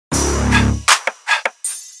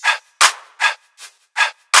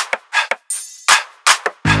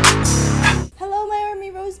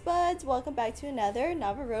Rosebuds, welcome back to another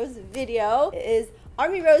Nava Rose video. It is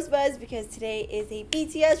Army Rosebuds because today is a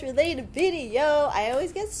BTS related video. I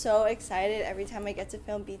always get so excited every time I get to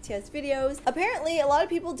film BTS videos. Apparently a lot of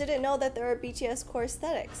people didn't know that there are BTS core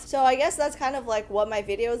aesthetics, so I guess that's kind of like what my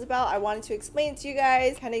video is about. I wanted to explain to you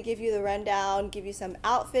guys, kind of give you the rundown, give you some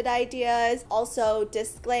outfit ideas. Also,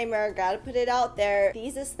 disclaimer, gotta put it out there,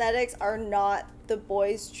 these aesthetics are not the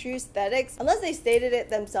boys' true aesthetics unless they stated it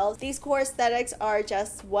themselves. These core aesthetics are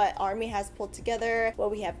just what Army has pulled together,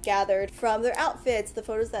 what we have gathered from their outfits, the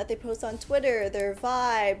photos that they post on Twitter, their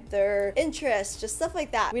vibe, their interests, just stuff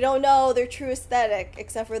like that. We don't know their true aesthetic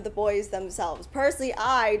except for the boys themselves. Personally,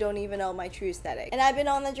 I don't even know my true aesthetic, and I've been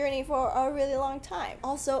on the journey for a really long time.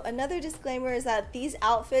 Also, another disclaimer is that these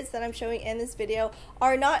outfits that I'm showing in this video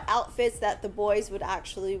are not outfits that the boys would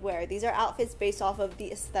actually wear. These are outfits based off of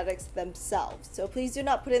the aesthetics themselves. So please do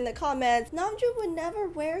not put in the comments, Namjoon would never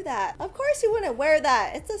wear that. Of course he wouldn't wear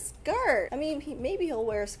that. It's a skirt. I mean, maybe he'll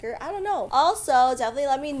wear a skirt. I don't know. Also, definitely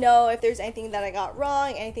let me know if there's anything that I got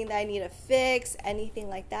wrong, anything that I need to fix, anything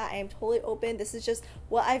like that. I am totally open. This is just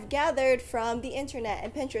what I've gathered from the internet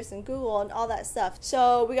and Pinterest and Google and all that stuff.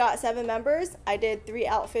 So we got 7 members. I did 3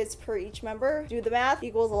 outfits per each member. Do the math,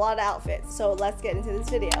 equals a lot of outfits. So let's get into this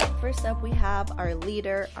video. First up, we have our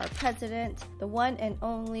leader, our president, the one and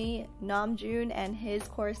only Namjoon, and his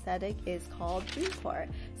core aesthetic is called Junecore.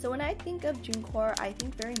 So when I think of Junecore, I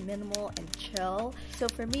think very minimal and chill. So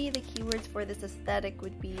for me, the keywords for this aesthetic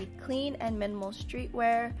would be clean and minimal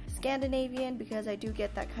streetwear, Scandinavian because I do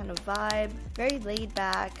get that kind of vibe, very laid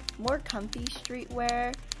back, more comfy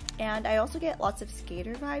streetwear, and I also get lots of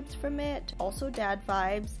skater vibes from it, also dad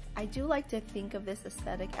vibes. I do like to think of this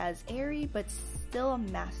aesthetic as airy but still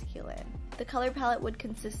masculine. The color palette would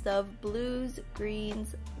consist of blues,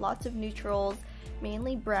 greens, lots of neutrals,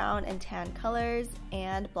 mainly brown and tan colors,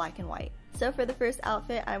 and black and white. So for the first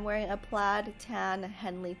outfit, I'm wearing a plaid tan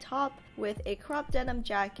Henley top with a crop denim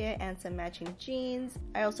jacket and some matching jeans.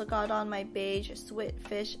 I also got on my beige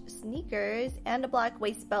Switfish sneakers and a black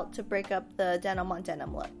waist belt to break up the denim on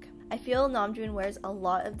denim look. I feel Namjoon wears a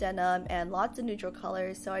lot of denim and lots of neutral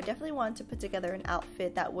colors, so I definitely wanted to put together an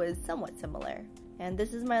outfit that was somewhat similar. And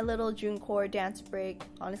this is my little Junecore dance break.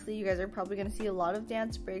 Honestly, you guys are probably going to see a lot of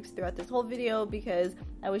dance breaks throughout this whole video because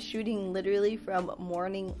I was shooting literally from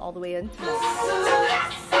morning all the way until night.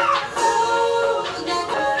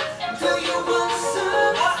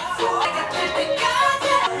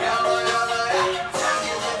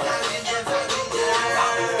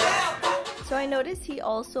 So I noticed he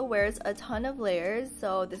also wears a ton of layers,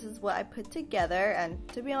 so this is what I put together, and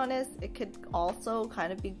to be honest, it could also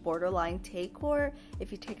kind of be borderline takecore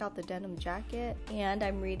if you take out the denim jacket. And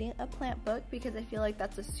I'm reading a plant book because I feel like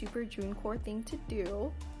that's a super Junecore thing to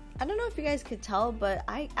do. I don't know if you guys could tell, but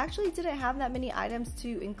I actually didn't have that many items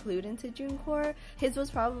to include into Junecore. His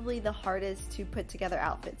was probably the hardest to put together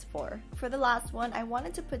outfits for. For the last one, I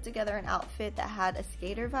wanted to put together an outfit that had a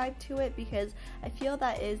skater vibe to it because I feel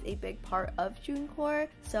that is a big part of Junecore.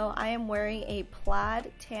 So I am wearing a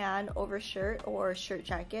plaid tan overshirt or shirt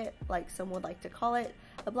jacket, like some would like to call it,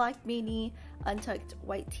 a black beanie, untucked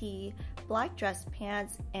white tee, black dress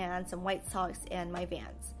pants, and some white socks and my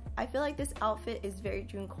Vans. I feel like this outfit is very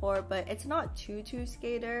Junecore, but it's not too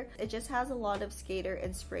skater. It just has a lot of skater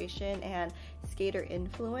inspiration and skater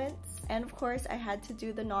influence. And of course, I had to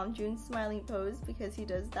do the Namjoon smiling pose because he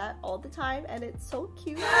does that all the time and it's so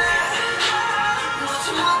cute.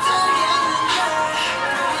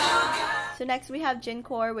 So next we have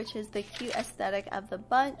Jincore, which is the cute aesthetic of the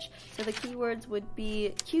bunch. So the keywords would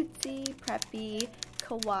be cutesy, preppy,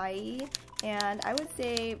 kawaii, and I would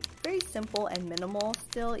say very simple and minimal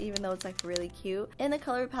still, even though it's like really cute. In the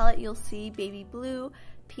color palette, you'll see baby blue,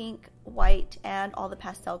 pink, white, and all the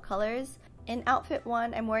pastel colors. In outfit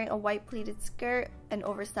 1, I'm wearing a white pleated skirt, an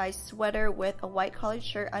oversized sweater with a white collared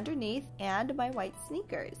shirt underneath, and my white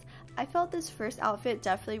sneakers. I felt this first outfit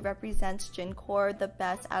definitely represents Jincore the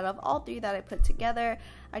best out of all 3 that I put together.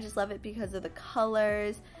 I just love it because of the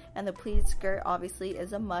colors, and the pleated skirt obviously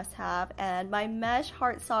is a must-have, and my mesh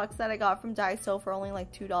heart socks that I got from Daiso for only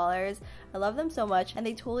like $2. I love them so much, and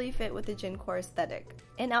they totally fit with the Jincore aesthetic.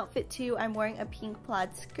 In outfit 2, I'm wearing a pink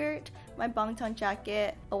plaid skirt, my bangtancore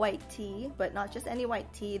jacket, a white tee, but not just any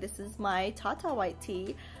white tee. This is my Tata white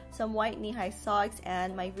tee, some white knee-high socks,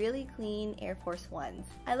 and my really clean Air Force Ones.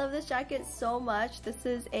 I love this jacket so much. This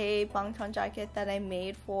is a Bangtan jacket that I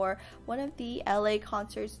made for one of the LA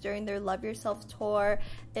concerts during their Love Yourself tour.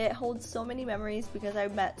 It holds so many memories because I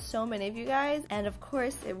met so many of you guys, and of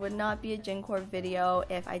course it would not be a Jincore video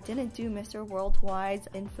if I didn't do Mr. Worldwide's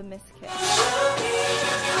infamous kiss.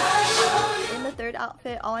 In the third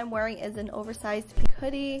outfit, all I'm wearing is an oversized pink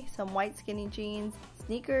hoodie, some white skinny jeans,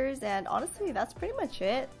 sneakers, and honestly that's pretty much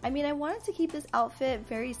it. I mean, I wanted to keep this outfit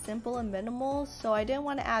very simple and minimal, so I didn't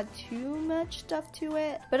want to add too much stuff to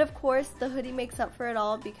it. But of course the hoodie makes up for it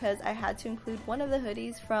all because I had to include one of the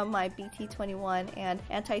hoodies from my BT21 and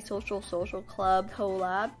Antisocial Social Club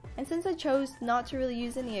collab. And since I chose not to really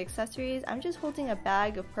use any accessories, I'm just holding a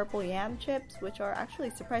bag of purple yam chips, which are actually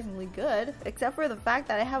surprisingly good, except for the fact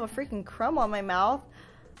that I have a freaking crumb on my mouth.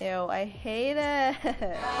 Ew, I hate it.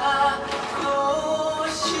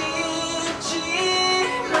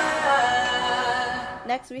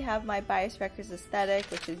 Next we have my Bias Records aesthetic,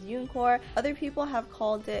 which is Yooncore. Other people have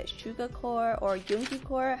called it Sugacore or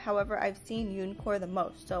Yoongicore, however I've seen Yooncore the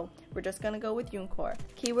most, so we're just gonna go with Yooncore.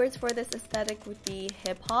 Keywords for this aesthetic would be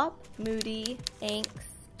hip-hop, moody, angst,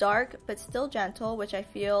 dark but still gentle, which I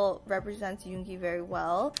feel represents Yoongi very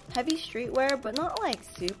well. Heavy streetwear, but not like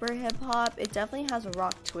super hip-hop. It definitely has a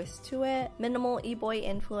rock twist to it. Minimal e-boy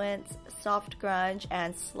influence, soft grunge,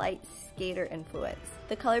 and slight skater influence.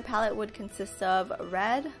 The color palette would consist of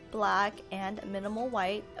red, black, and minimal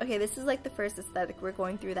white. Okay, this is like the first aesthetic we're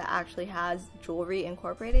going through that actually has jewelry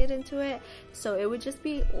incorporated into it. So it would just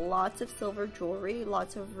be lots of silver jewelry,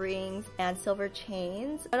 lots of rings, and silver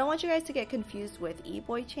chains. I don't want you guys to get confused with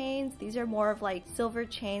e-boy chains. These are more of like silver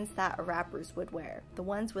chains that rappers would wear. The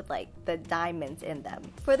ones with like the diamonds in them.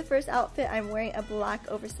 For the first outfit, I'm wearing a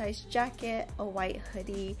black oversized jacket, a white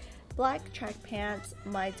hoodie, black track pants,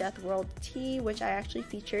 my Death World tee, which I actually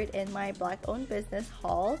featured in my black owned business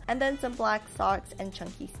haul, and then some black socks and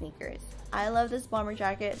chunky sneakers. I love this bomber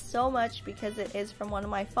jacket so much because it is from one of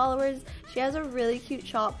my followers. She has a really cute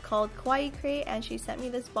shop called Kawaii Crate, and she sent me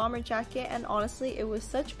this bomber jacket, and honestly it was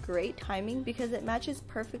such great timing because it matches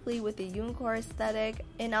perfectly with the Yooncore aesthetic.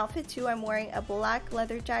 In outfit 2, I'm wearing a black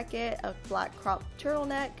leather jacket, a black crop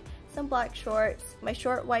turtleneck, some black shorts, my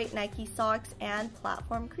short white Nike socks, and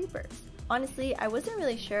platform creepers. Honestly, I wasn't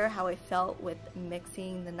really sure how I felt with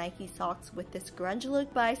mixing the Nike socks with this grunge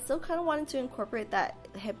look, but I still kind of wanted to incorporate that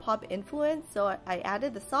hip-hop influence, so I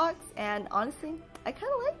added the socks, and honestly, I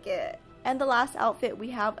kind of like it. And the last outfit,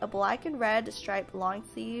 we have a black and red striped long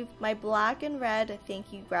sleeve, my black and red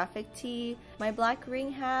thank you graphic tee, my black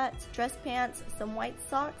ring hat, dress pants, some white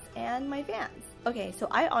socks, and my Vans. Okay, so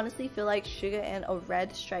I honestly feel like Suga in a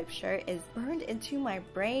red striped shirt is burned into my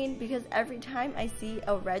brain because every time I see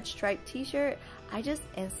a red striped t-shirt, I just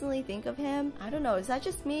instantly think of him. I don't know, is that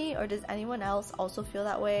just me or does anyone else also feel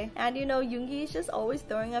that way? And you know, Yoongi is just always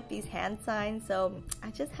throwing up these hand signs, so I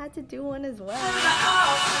just had to do one as well.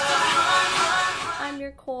 I'm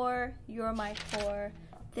your core, you're my core.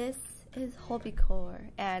 This is Hobbycore,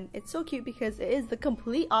 and it's so cute because it is the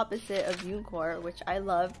complete opposite of Yooncore, which I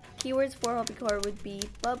love. Keywords for Hobbycore would be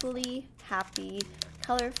bubbly, happy,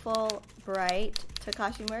 colorful, bright,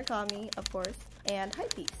 Takashi Murakami, of course, and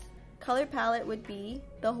hypebeast. Color palette would be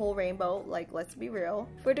the whole rainbow, like let's be real.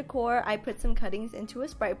 For decor, I put some cuttings into a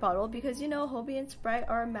Sprite bottle because you know Hobie and Sprite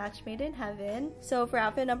are a match made in heaven. So for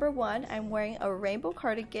outfit number 1, I'm wearing a rainbow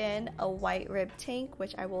cardigan, a white rib tank,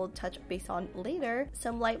 which I will touch base on later,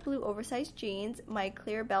 some light blue oversized jeans, my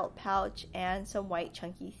clear belt pouch, and some white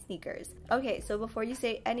chunky sneakers. Okay, so before you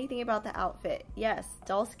say anything about the outfit, yes,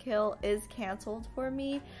 Doll's Kill is canceled for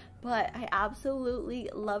me, but I absolutely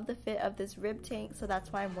love the fit of this rib tank, so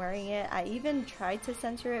that's why I'm wearing it. I even tried to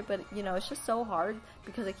censor it, but you know, it's just so hard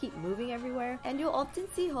because I keep moving everywhere. And you'll often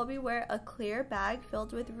see Hobie wear a clear bag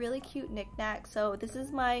filled with really cute knickknacks, so this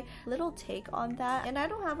is my little take on that. And I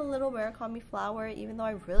don't have a little Murakami flower, even though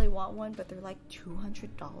I really want one, but they're like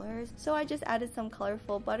 $200. So I just added some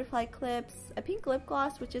colorful butterfly clips, a pink lip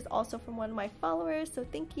gloss, which is also from one of my followers, so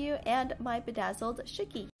thank you, and my bedazzled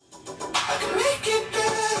shiki.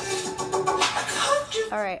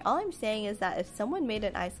 Alright, all I'm saying is that if someone made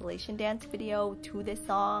an isolation dance video to this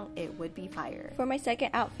song, it would be fire. For my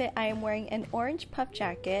second outfit, I am wearing an orange puff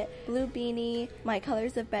jacket, blue beanie, my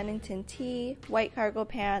colors of Bennington tee, white cargo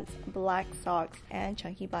pants, black socks, and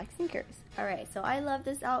chunky black sneakers. Alright, so I love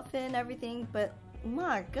this outfit and everything, but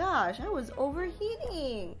my gosh, I was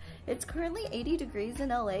overheating. It's currently 80 degrees in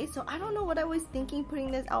LA, so I don't know what I was thinking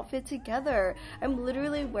putting this outfit together. I'm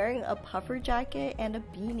literally wearing a puffer jacket and a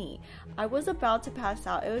beanie. I was about to pass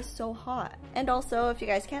out. It was so hot. And also, if you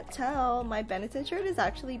guys can't tell, my Benetton shirt is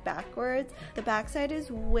actually backwards. The backside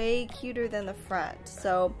is way cuter than the front,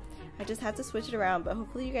 so I just had to switch it around, but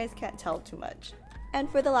hopefully you guys can't tell too much. And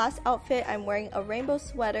for the last outfit, I'm wearing a rainbow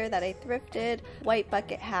sweater that I thrifted, white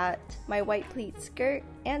bucket hat, my white pleat skirt,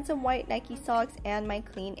 and some white Nike socks and my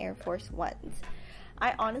clean Air Force Ones.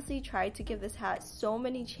 I honestly tried to give this hat so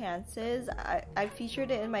many chances. I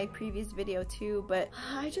featured it in my previous video too, but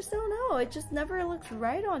I just don't know. It just never looks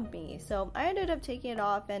right on me. So I ended up taking it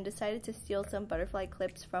off and decided to steal some butterfly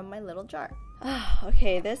clips from my little jar.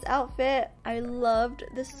 Okay, this outfit, I loved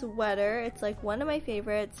the sweater. It's like one of my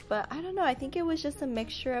favorites, but I don't know, I think it was just a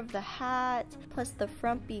mixture of the hat plus the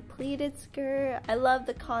frumpy pleated skirt. I love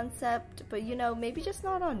the concept, but you know, maybe just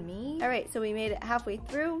not on me. Alright, so we made it halfway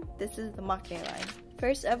through. This is the maknae line.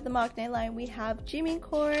 First of the maknae line, we have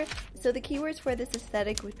bangtancore. So the keywords for this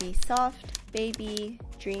aesthetic would be soft, baby,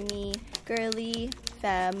 dreamy, girly,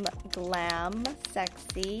 femme, glam,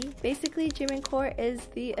 sexy. Basically, bangtancore is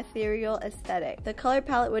the ethereal aesthetic. The color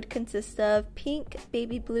palette would consist of pink,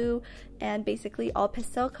 baby blue, and basically all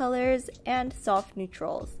pastel colors and soft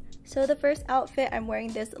neutrals. So the first outfit, I'm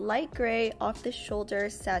wearing this light gray off-the-shoulder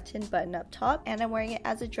satin button-up top, and I'm wearing it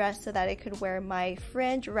as a dress so that I could wear my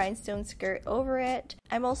fringe rhinestone skirt over it.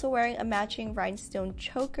 I'm also wearing a matching rhinestone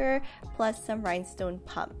choker plus some rhinestone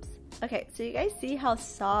pumps. Okay, so you guys see how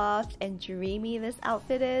soft and dreamy this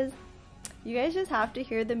outfit is? You guys just have to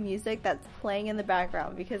hear the music that's playing in the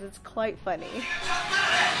background because it's quite funny.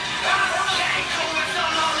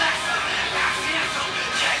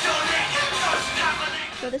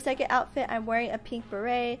 For the second outfit, I'm wearing a pink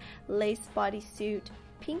beret, lace bodysuit,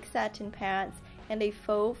 pink satin pants, and a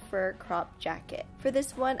faux fur crop jacket. For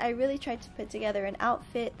this one, I really tried to put together an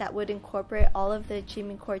outfit that would incorporate all of the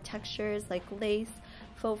bangtancore textures like lace,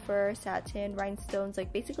 faux fur, satin, rhinestones,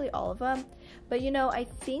 like basically all of them. But you know, I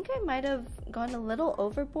think I might have gone a little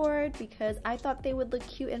overboard because I thought they would look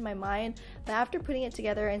cute in my mind, but after putting it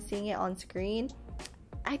together and seeing it on screen,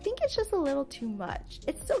 I think it's just a little too much.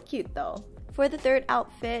 It's so cute though. For the third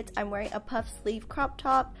outfit, I'm wearing a puff sleeve crop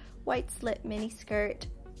top, white slit mini skirt,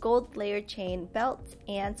 gold layered chain belt,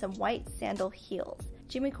 and some white sandal heels.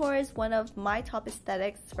 Bangtancore is one of my top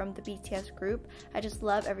aesthetics from the BTS group. I just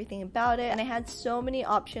love everything about it, and I had so many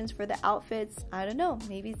options for the outfits. I don't know,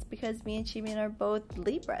 maybe it's because me and Jimin are both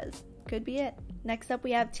Libras. Could be it. Next up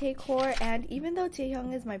we have Taecore, and even though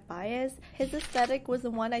Taehyung is my bias, his aesthetic was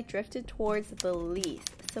the one I drifted towards the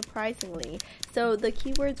least, surprisingly. So the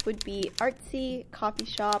keywords would be artsy, coffee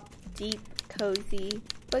shop, deep, cozy,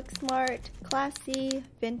 book smart, classy,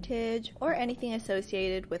 vintage, or anything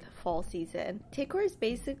associated with fall season. Taecore is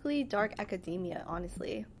basically dark academia,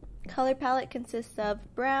 honestly. Color palette consists of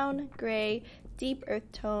brown, gray, deep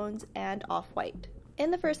earth tones, and off-white. In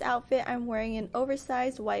the first outfit, I'm wearing an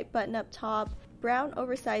oversized white button-up top, brown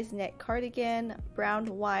oversized knit cardigan, brown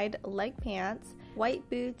wide leg pants, white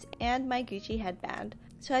boots, and my Gucci headband.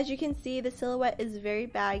 So as you can see, the silhouette is very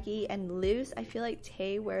baggy and loose. I feel like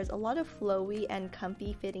Tae wears a lot of flowy and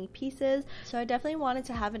comfy fitting pieces, so I definitely wanted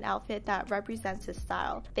to have an outfit that represents his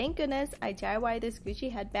style. Thank goodness I DIY'd this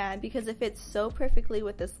Gucci headband because it fits so perfectly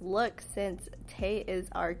with this look since Tae is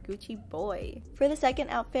our Gucci boy. For the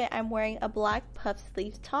second outfit, I'm wearing a black puff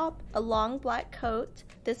sleeve top, a long black coat,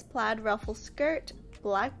 this plaid ruffle skirt,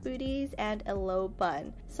 black booties, and a low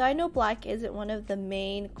bun. So I know black isn't one of the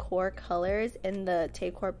main core colors in the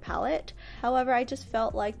Taecore palette. However, I just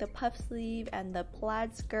felt like the puff sleeve and the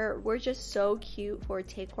plaid skirt were just so cute for a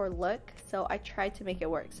Taecore look, so I tried to make it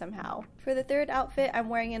work somehow. For the third outfit, I'm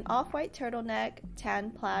wearing an off-white turtleneck, tan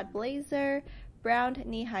plaid blazer, brown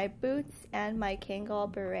knee-high boots, and my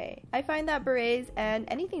Kangol beret. I find that berets and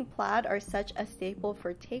anything plaid are such a staple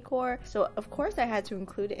for Taecore, so of course I had to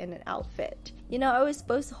include it in an outfit. You know, I was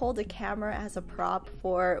supposed to hold a camera as a prop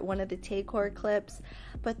for one of the Taecore clips,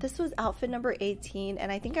 but this was outfit number 18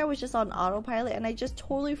 and I think I was just on autopilot and I just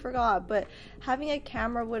totally forgot, but having a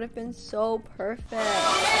camera would have been so perfect.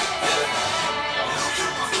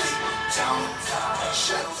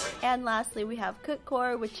 And lastly, we have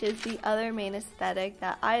cookcore, which is the other main aesthetic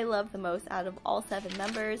that I love the most out of all 7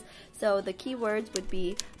 members. So the keywords would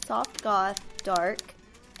be soft goth, dark,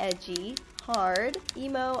 edgy, hard,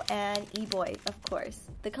 emo, and e-boy, of course.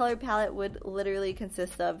 The color palette would literally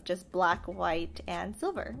consist of just black, white, and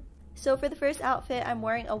silver. So for the first outfit, I'm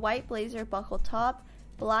wearing a white blazer buckle top,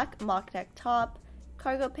 black mock neck top,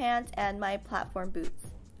 cargo pants, and my platform boots.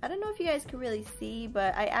 I don't know if you guys can really see,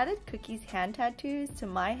 but I added Cookie's hand tattoos to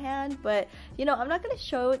my hand, but you know, I'm not going to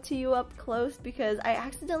show it to you up close because I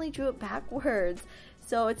accidentally drew it backwards.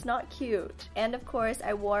 So it's not cute. And of course,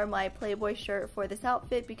 I wore my Playboy shirt for this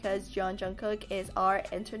outfit because Jungkook is our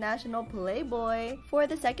international Playboy. For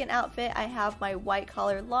the second outfit, I have my white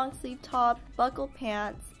collar long sleeve top, buckled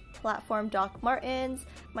pants, platform Doc Martens,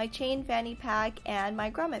 my chain fanny pack, and my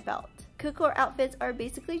grommet belt. Cookcore outfits are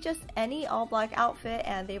basically just any all black outfit,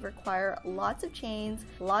 and they require lots of chains,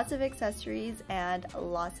 lots of accessories, and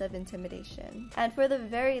lots of intimidation. And for the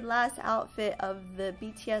very last outfit of the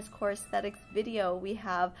BTS core aesthetics video, we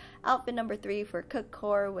have outfit number 3 for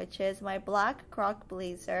Cookcore, which is my black croc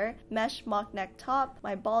blazer, mesh mock neck top,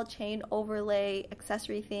 my ball chain overlay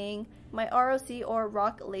accessory thing, my ROC or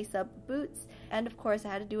rock lace-up boots, and of course I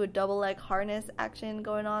had to do a double leg harness action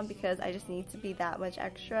going on because I just need to be that much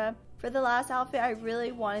extra. For the last outfit, I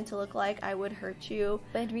really wanted to look like I would hurt you,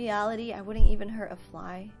 but in reality, I wouldn't even hurt a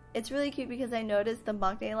fly. It's really cute because I noticed the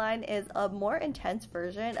Bangtan line is a more intense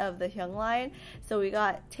version of the Hyung line. So we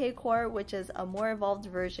got Taecore, which is a more evolved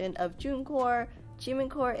version of Juncore.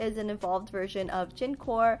 Jimincore is an evolved version of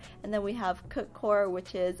Jincore, and then we have Cookcore,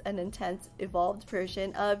 which is an intense evolved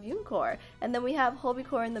version of Yooncore. And then we have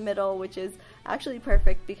Hobicore in the middle, which is actually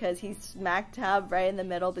perfect because he's smack dab right in the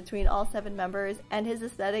middle between all 7 members, and his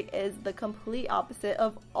aesthetic is the complete opposite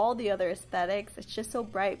of all the other aesthetics. It's just so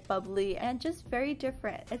bright, bubbly, and just very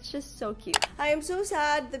different. It's just so cute. I am so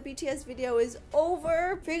sad the BTS video is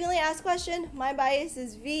over. Frequently asked question, my bias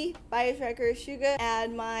is V, bias wrecker is Suga,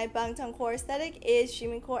 and my bangtancore aesthetic is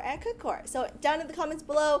Jimincore and Cookcore. So down in the comments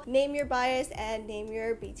below, name your bias and name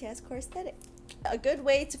your BTS core aesthetic. A good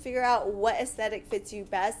way to figure out what aesthetic fits you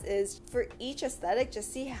best is for each aesthetic,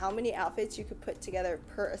 just see how many outfits you could put together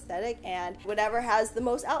per aesthetic, and whatever has the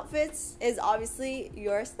most outfits is obviously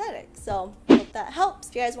your aesthetic. So hope that helps.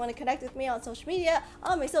 If you guys want to connect with me on social media,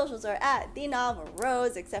 all my socials are at the Nava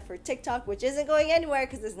Rose, except for TikTok, which isn't going anywhere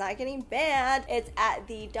because it's not getting banned. It's at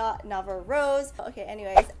the.Nava Rose. Okay,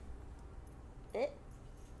 anyways.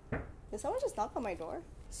 Did someone just knock on my door?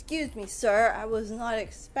 Excuse me, sir. I was not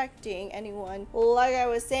expecting anyone. Like I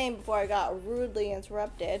was saying before I got rudely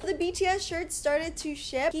interrupted. The BTS shirts started to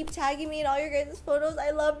ship. Keep tagging me in all your guys' photos.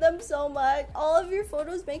 I love them so much. All of your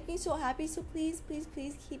photos make me so happy. So please, please,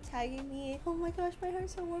 please keep tagging me. Oh my gosh, my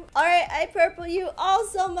heart's so warm. Alright, I purple you all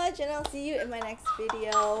so much, and I'll see you in my next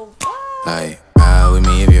video. Bye! Ride with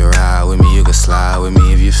me if you ride with me. You can slide with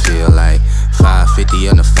me if you feel like 550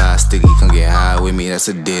 on the 5 sticky. Come get high with me, that's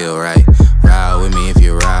a deal, right? Ride with me if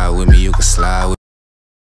you ride with me. You